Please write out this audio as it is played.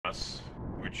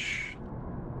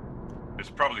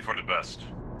probably for the best.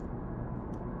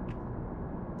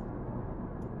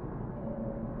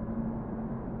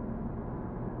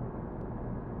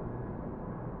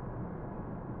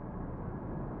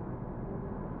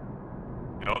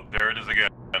 Oh, there it is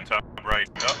again. Top right.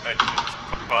 Oh, it's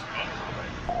possible.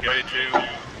 Get to.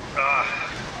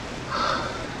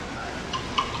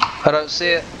 I don't see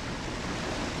it.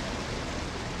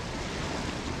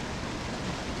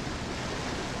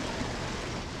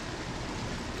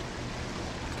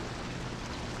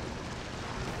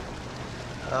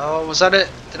 Oh, was that it?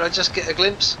 Did I just get a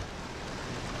glimpse?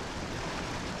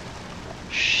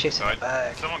 Shit in the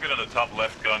bag. Someone get on the top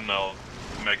left gun, I'll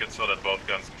make it so that both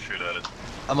guns can shoot at it.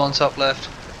 I'm on top left.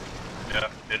 Yeah,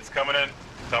 it's coming in.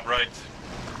 Top right.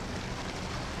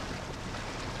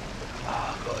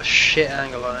 Oh, I've got a shit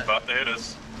angle on it. About to hit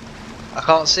us. I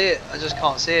can't see it. I just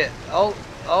can't see it. Oh,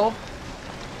 oh.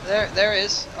 There it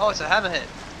is. Oh, it's a hammerhead.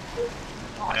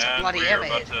 Oh, it's a bloody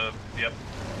hammerhead. About to, yep,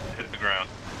 hit the ground.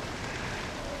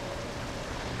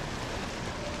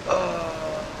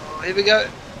 Oh, here we go.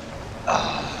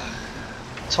 Oh,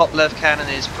 top left cannon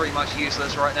is pretty much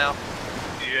useless right now.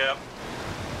 Yep.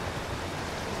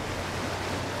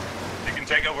 You can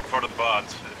take over for the bot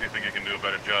if you think you can do a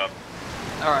better job.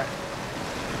 Alright.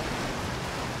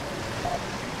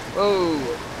 Whoa.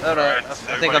 No, no. Right,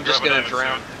 I think I'm just gonna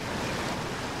drown.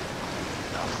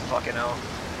 Oh, fucking hell.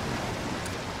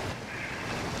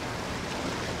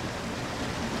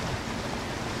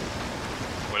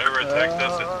 Whatever attacks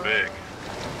us, it's big.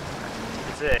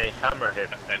 It's a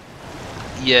hammerhead.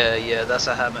 Yeah, that's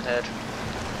a hammerhead.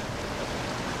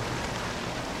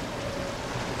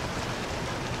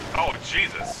 Oh,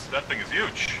 Jesus. That thing is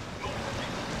huge.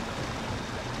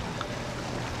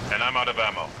 And I'm out of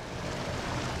ammo.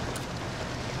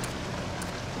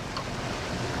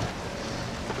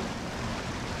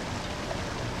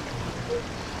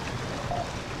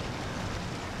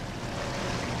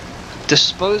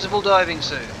 Disposable diving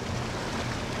suit.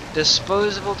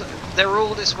 They're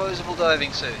all disposable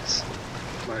diving suits.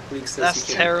 That's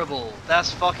terrible.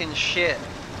 That's fucking shit.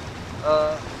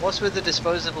 What's with the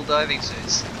disposable diving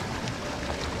suits?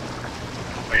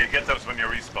 Well, you get those when you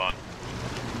respawn.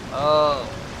 Oh.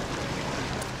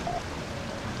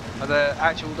 Are there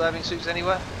actual diving suits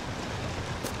anywhere?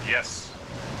 Yes.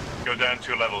 Go down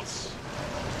 2 levels.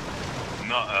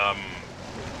 No,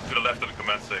 to the left of the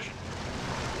command station.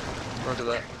 Roger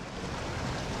that.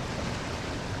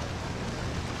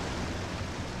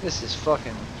 This is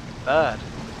fucking bad.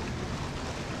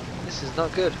 This is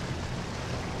not good.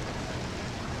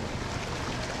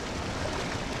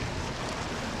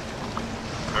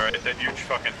 Alright, that huge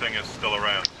fucking thing is still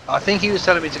around. I think he was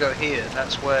telling me to go here.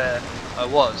 That's where I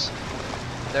was.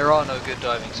 There are no good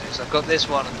diving suits. I've got this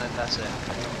one and then that's it.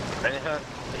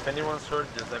 If anyone's hurt,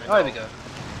 just let me know. Oh, there we go.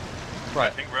 Right.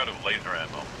 I think we're out of laser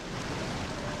ammo.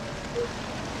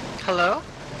 Hello?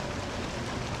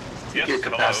 Yes, Your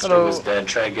capacitor hello. was dead.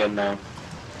 Try again now.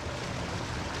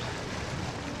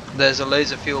 There's a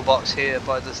laser fuel box here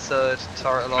by the 3rd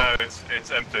turret along. No,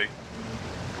 it's empty.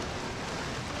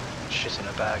 Shit in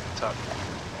a bag and turret.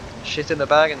 Shit in the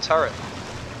bag and turret.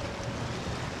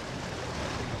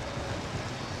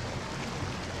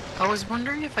 I was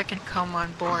wondering if I can come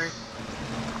on board.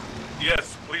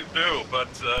 Yes, please do, but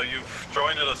you've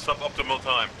joined at a suboptimal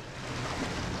time.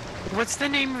 What's the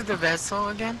name of the vessel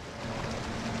again?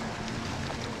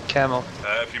 Camel.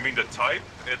 If you mean the type,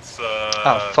 it's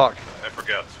Oh fuck. I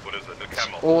forget. What is it? The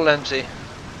camel. All empty.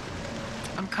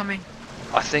 I'm coming.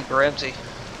 I think we're empty.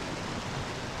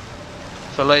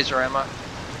 For laser ammo.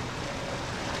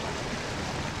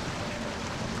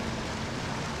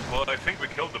 Well, I think we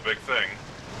killed the big thing,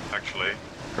 actually.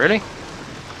 Really?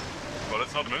 Well,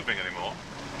 it's not moving anymore.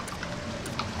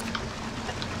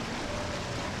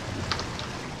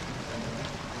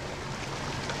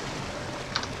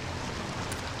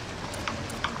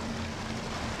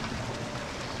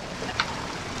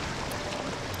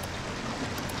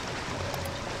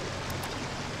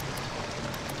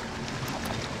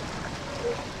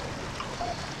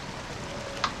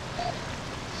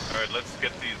 Alright, let's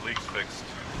get these leaks fixed.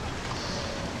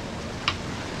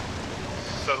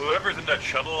 So whoever's in that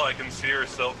shuttle, I can see her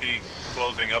Selkie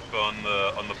closing up on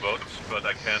the boat, but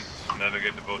I can't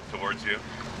navigate the boat towards you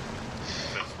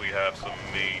since we have some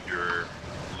major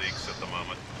leaks at the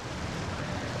moment.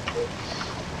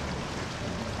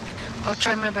 I'll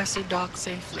try my best to dock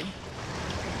safely.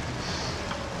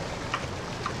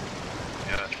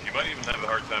 Yeah, you might even have a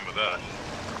hard time with that.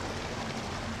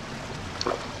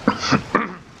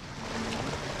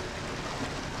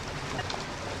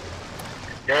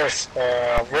 Yes,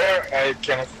 where I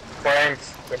can find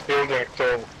the building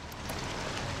to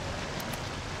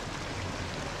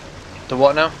The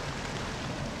what now?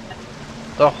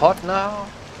 The what now?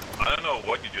 I don't know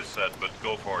what you just said, but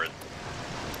go for it.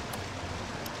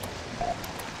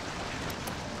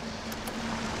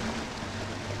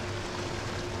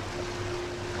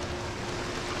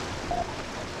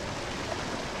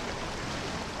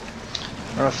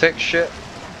 I'm gonna fix shit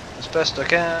as best I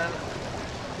can.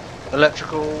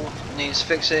 Electrical needs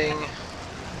fixing.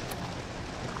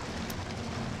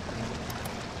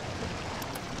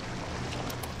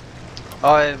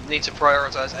 I need to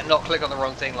prioritise and not click on the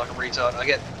wrong thing like a retard. I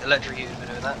get electrocuted for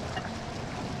doing that.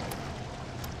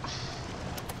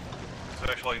 So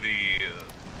actually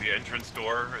the entrance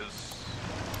door is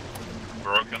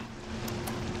broken.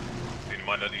 You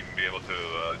might not even be able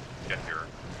to get here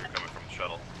if you're coming from the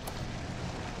shuttle.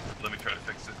 Let me try to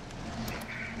fix it.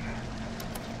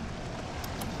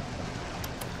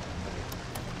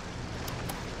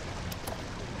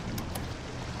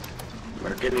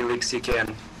 Mark any leaks you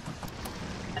can.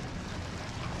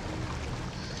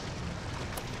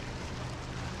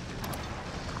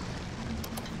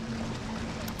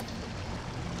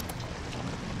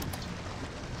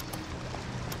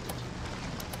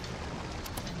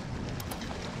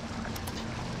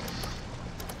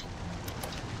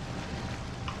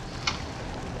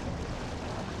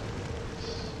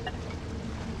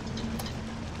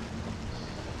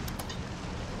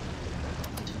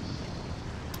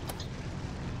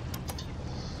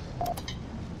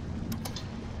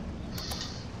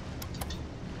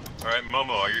 Alright,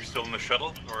 Momo, are you still in the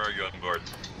shuttle, or are you on board?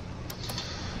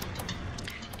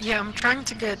 Yeah, I'm trying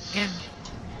to get in.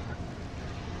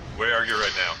 Where are you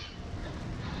right now?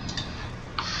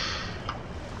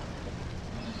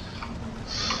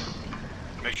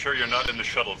 Make sure you're not in the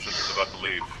shuttle since it's about to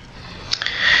leave.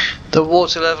 The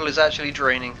water level is actually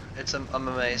draining. I'm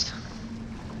amazed.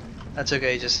 That took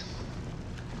ages.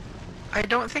 I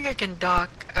don't think I can dock.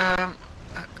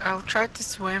 I'll try to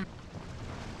swim.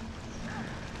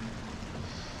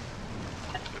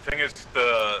 The thing is,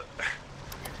 the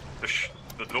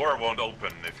door won't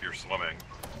open if you're swimming.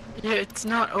 Yeah, it's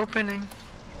not opening.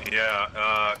 Yeah,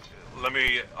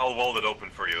 I'll weld it open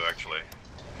for you, actually.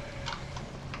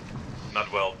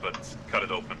 Not weld, but cut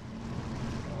it open.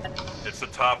 It's the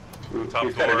top We've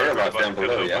floor. got an airlock down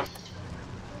below, open. yeah?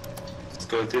 Let's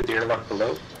go through the airlock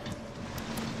below.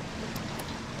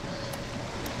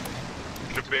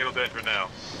 Should be able to enter now.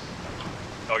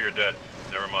 Oh, you're dead.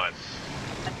 Never mind.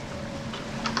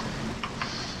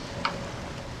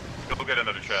 Go get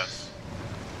another chance.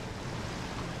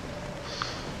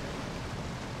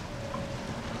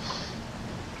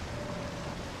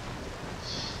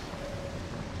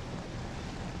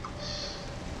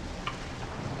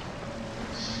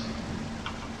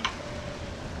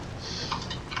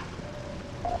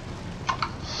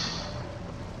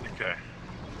 Okay.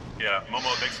 Yeah,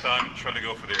 Momo, next time try to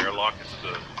go for the airlock. It's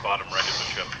at the bottom right of the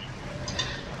ship.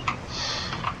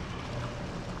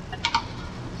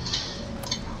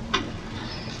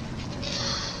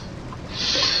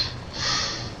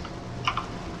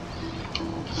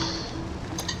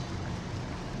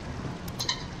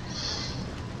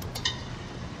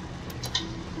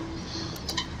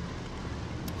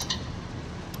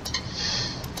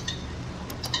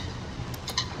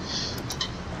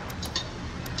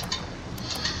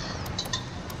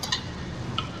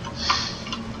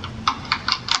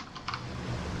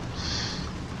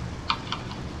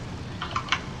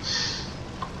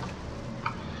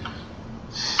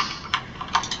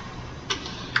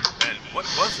 What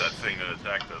was that thing that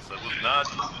attacked us? It was not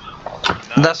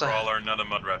That's a crawler, not a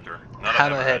mud raptor, not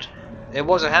hammerhead. It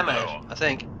was a hammerhead, No. I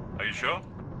think. Are you sure?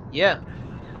 Yeah,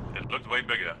 It looked way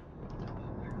bigger.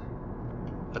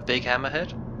 a big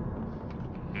hammerhead.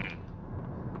 Hmm.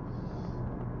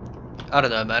 I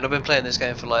don't know, man. I've been playing this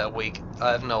game for like a week.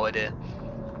 I have no idea.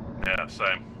 Yeah,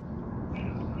 same.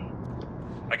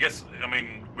 I guess, I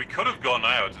mean, we could have gone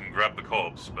out and grabbed the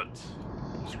corpse, but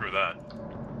screw that.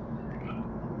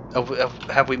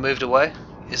 Have we moved away?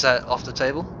 Is that off the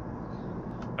table?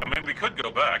 I mean, we could go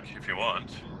back if you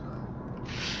want.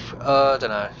 I don't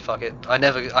know. Fuck it. I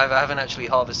haven't actually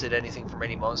harvested anything from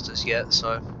any monsters yet,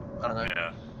 so I don't know.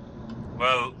 Yeah.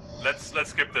 Well, let's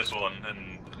skip this one,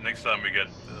 and next time we get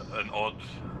an odd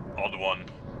one,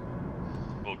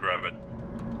 we'll grab it.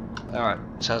 All right.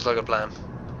 Sounds like a plan.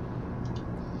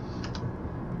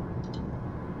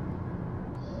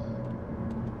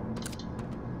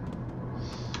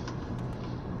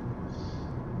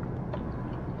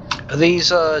 Are these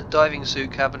diving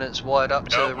suit cabinets wired up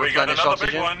to No, we got replenish another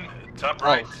oxygen? big one. Top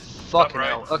right. Oh, fucking Top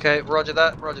hell. right. Okay, roger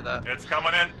that, roger that. It's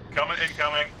coming in.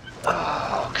 Incoming.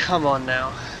 Oh, come on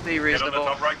now. Be Get on the reasonable.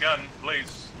 top right gun,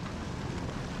 please.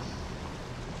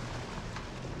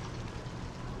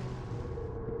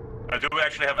 I do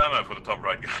actually have ammo for the top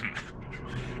right gun.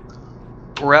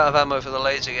 We're out of ammo for the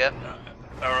laser, yeah?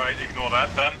 Alright, ignore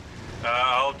that then.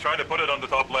 I'll try to put it on the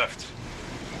top left.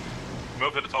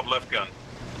 Move to the top left gun.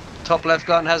 Top left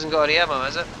gun hasn't got any ammo,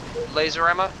 has it? Laser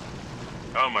ammo?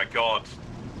 Oh my god.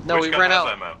 No, Which we gun ran has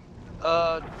out. ammo?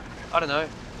 I don't know.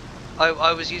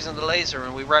 I was using the laser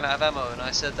and we ran out of ammo, and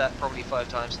I said that probably 5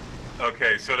 times.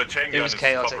 Okay, so the chain gun was is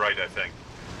chaotic. top right, I think.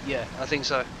 Yeah, I think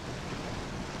so.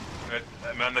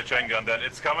 Man the chain gun then.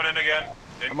 It's coming in again.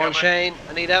 I'm on chain.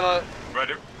 I need ammo.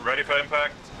 Ready for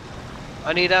impact.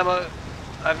 I need ammo.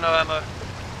 I have no ammo.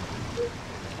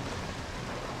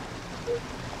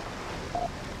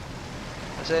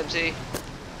 It's empty.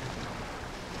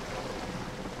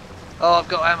 Oh, I've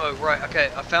got ammo. Right,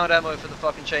 okay. I found ammo for the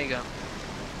fucking chain gun.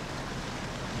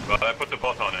 Well, I put the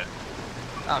bot on it.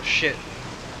 Oh, shit.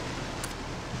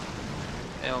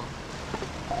 Hang on.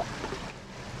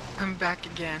 I'm back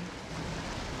again.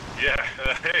 Yeah,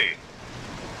 hey.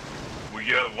 We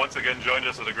once again joined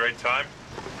us at a great time.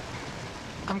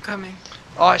 I'm coming.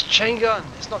 Oh, it's chain gun.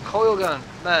 It's not coil gun.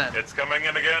 Man. It's coming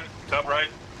in again. Top right.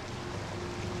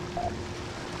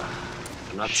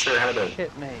 I'm not sure how to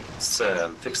Shit, mate.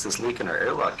 fix this leak in our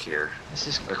airlock here. This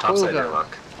is Our coil topside gun.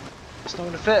 airlock. It's not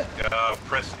gonna fit.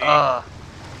 Press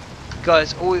E.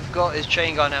 Guys, all we've got is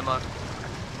chain gun ammo.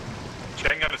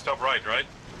 Chain gun is top right, right?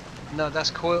 No,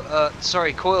 that's coil.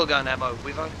 Sorry, coil gun ammo.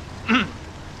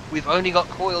 We've only got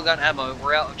coil gun ammo.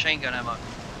 We're out of chain gun ammo.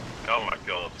 Oh my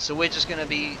god. So we're just gonna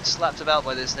be slapped about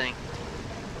by this thing.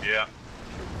 Yeah.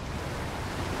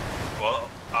 Well,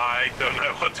 I don't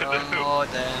know what to do. Oh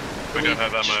damn. We don't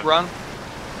have ammo. Just run.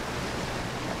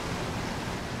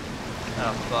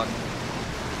 Oh fuck.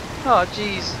 Oh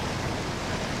jeez.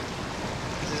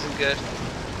 This isn't good.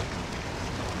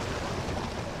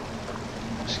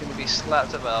 I'm just gonna be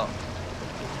slapped about.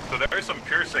 So there is some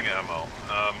piercing ammo.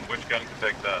 Which gun can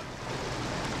take that?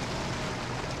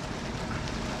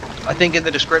 I think in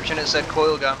the description it said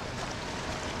coil gun.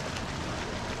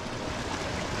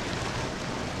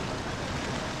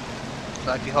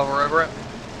 But if you hover over it.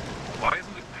 Why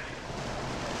isn't it?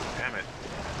 Damn it.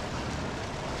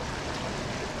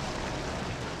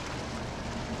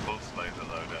 Pulse laser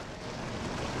loader.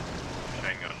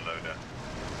 Chain gun loader.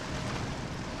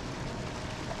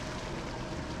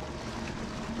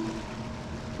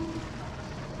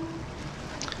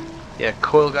 Yeah,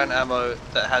 coil gun ammo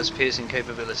that has piercing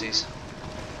capabilities.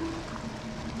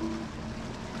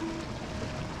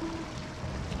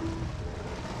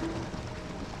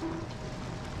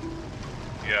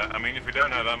 Yeah, I mean, if we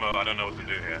don't have ammo, I don't know what to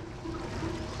do here.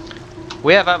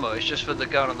 We have ammo, it's just for the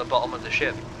gun on the bottom of the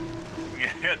ship.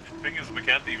 Yeah, the thing is, we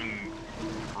can't even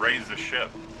raise the ship.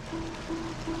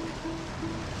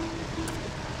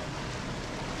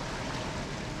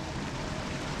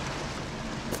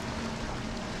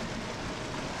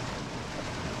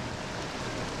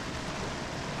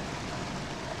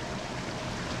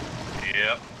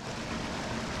 Yep.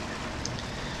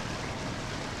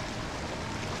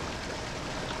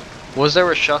 Was there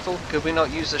a shuttle? Could we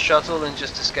not use the shuttle and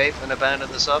just escape and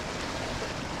abandon the sub?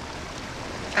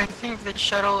 I think the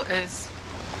shuttle is...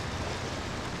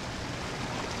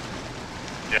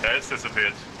 Yeah, it's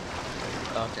disappeared.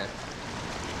 Okay.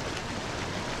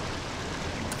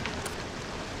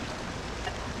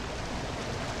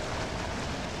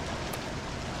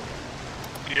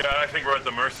 Yeah, I think we're at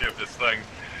the mercy of this thing.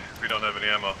 We don't have any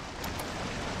ammo.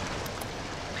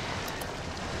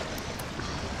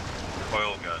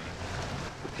 Coil gun.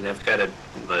 And I've got a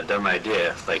dumb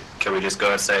idea. Like, can we just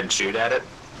go outside and shoot at it?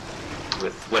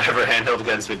 With whatever handheld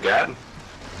guns we've got?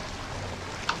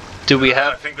 Do we I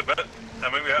have think I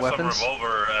mean, we have weapons? some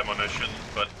revolver ammunition,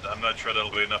 but I'm not sure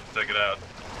that'll be enough to take it out.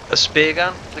 a spear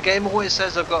gun? The game always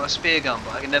says I've got a spear gun,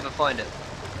 but I can never find it.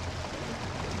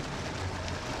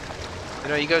 You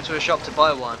know, you go to a shop to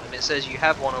buy one, and it says you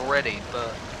have one already,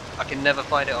 but I can never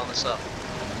find it on the sub.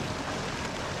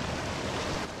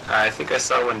 I think I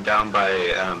saw one down by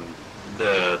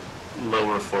the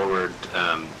lower forward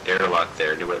airlock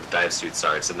there, near where the dive suits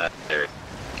are. It's in that area.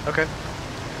 Okay.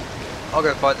 I'll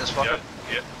go fight this fucker.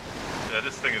 Yeah,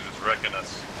 this thing is just wrecking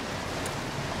us.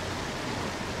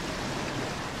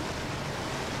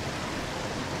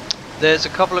 There's a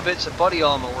couple of bits of body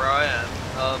armor where I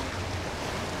am,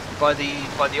 by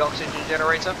the oxygen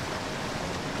generator.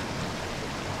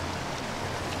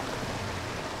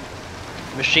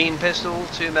 Machine pistol,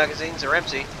 2 magazines are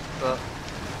empty, but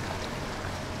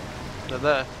they're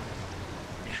there.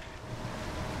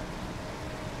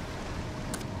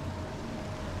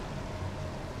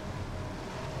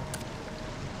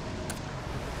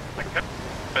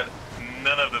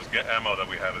 None of this ammo that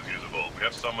we have is usable. We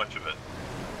have so much of it.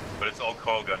 but it's all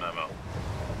call gun ammo.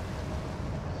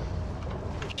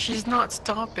 She's not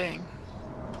stopping.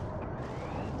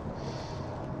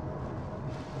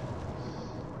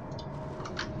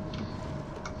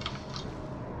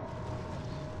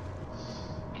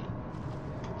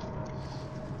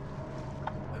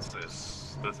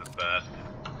 This is bad.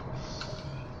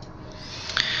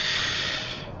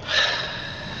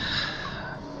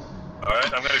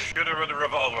 Alright, I'm gonna shoot her with a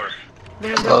revolver.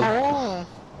 There's a hole.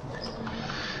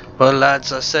 Well,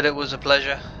 lads, I said it was a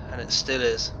pleasure, and it still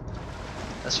is.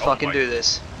 Let's fucking do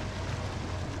this.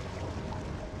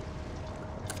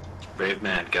 Brave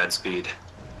man, Godspeed.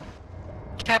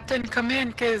 Captain, come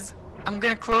in, cause I'm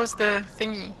gonna close the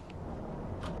thingy.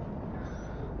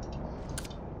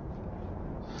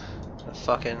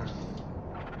 Fucking.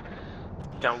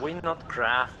 Can we not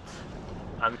craft?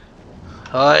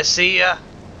 Oh, I see ya.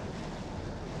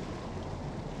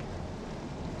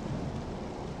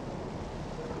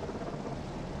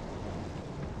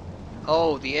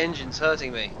 Oh, the engine's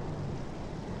hurting me.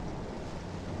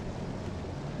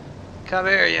 Come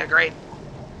here, you great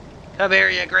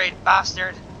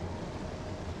bastard.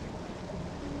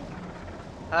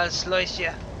 I'll slice you.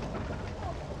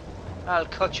 I'll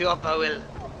cut you up, I will.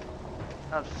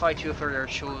 I'll fight you for your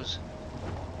shoes.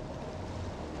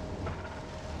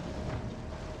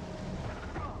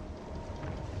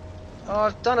 Oh,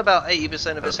 I've done about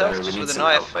 80% of his health just with a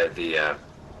knife.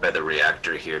 By the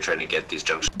reactor here, trying to get these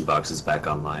junction boxes back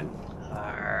online.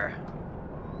 Arr.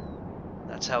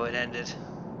 That's how it ended.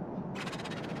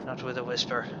 Not with a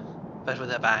whisper, but with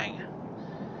a bang.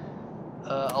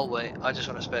 I'll wait. I just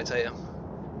want to spectate him.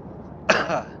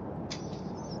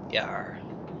 Yarr.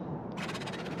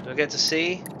 Do I get to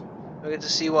see? Do I get to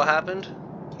see what happened?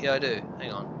 Yeah, I do.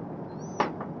 Hang on.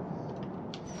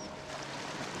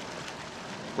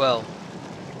 Well,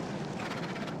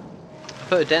 I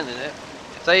put a dent in it.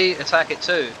 If they attack it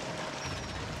too.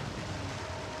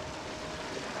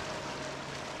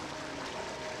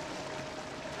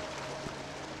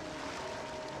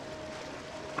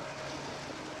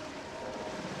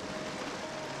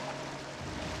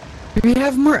 Do we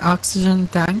have more oxygen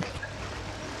tank?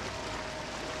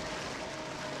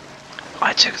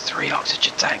 I took 3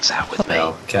 oxygen tanks out with me.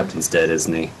 Well, Captain's dead,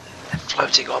 isn't he? And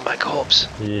floating on my corpse.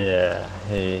 Yeah,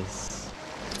 he's...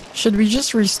 Should we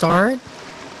just restart?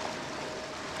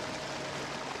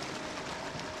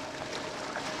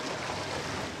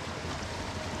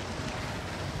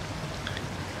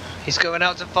 He's going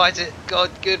out to fight it.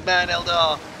 God, good man,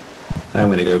 Eldar. I'm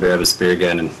gonna go grab a spear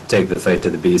gun and take the fight to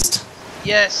the beast.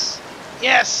 Yes!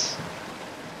 Yes!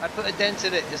 I put a dent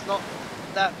in it. It's not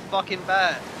that fucking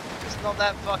bad. It's not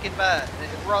that fucking bad.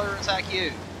 It'd rather attack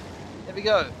you. There we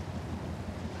go.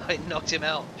 I knocked him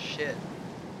out. Shit.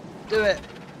 Do it.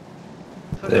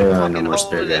 Put There a are no fucking more hole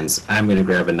spear in it. guns. I'm gonna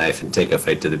grab a knife and take a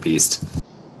fight to the beast.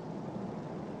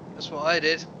 That's what I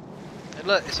did. And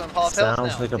look, it's on half health now.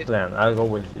 Sounds like a plan. I'll go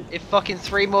with you. If fucking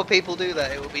 3 more people do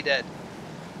that, it will be dead.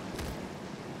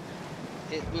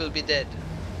 It will be dead.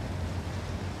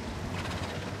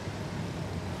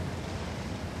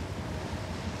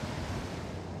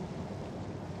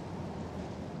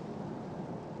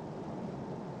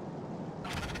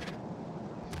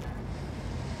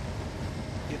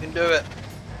 You can do it.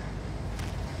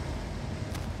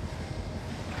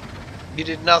 You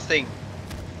did nothing.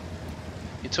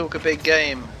 You talk a big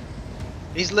game.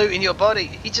 He's looting your body.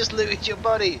 He just looted your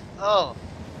body. Oh.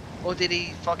 Or did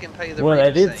he fucking pay the Well, I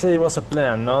did thing? say it was a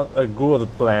plan, not a good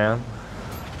plan.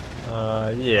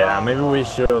 Yeah, maybe we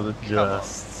should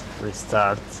just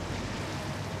restart.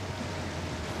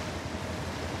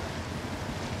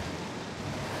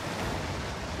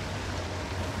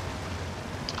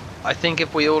 I think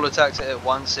if we all attacked it at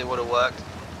once, it would have worked.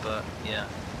 But yeah.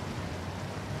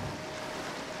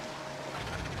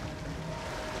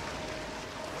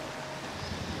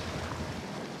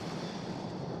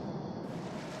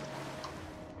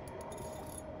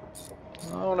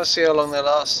 I want to see how long they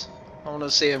last. I want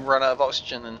to see him run out of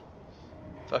oxygen and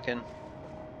fucking.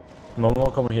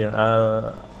 Momo, come here.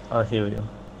 I'll heal you.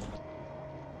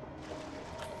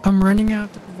 I'm running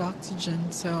out of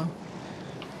oxygen, so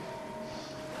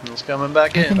He's coming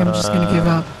back I think in. I'm just gonna give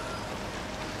up.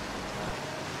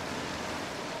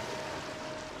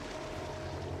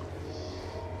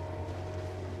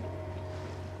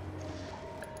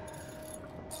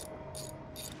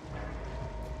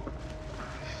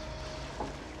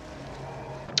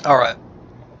 Alright.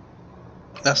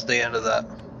 That's the end of that.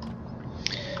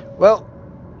 Well,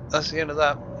 that's the end of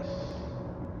that.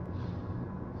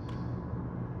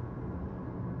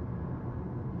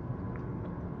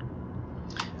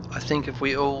 I think if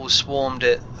we all swarmed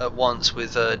it at once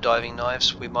with diving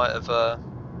knives, we might have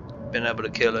been able to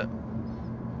kill it.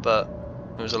 But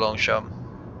it was a long shot.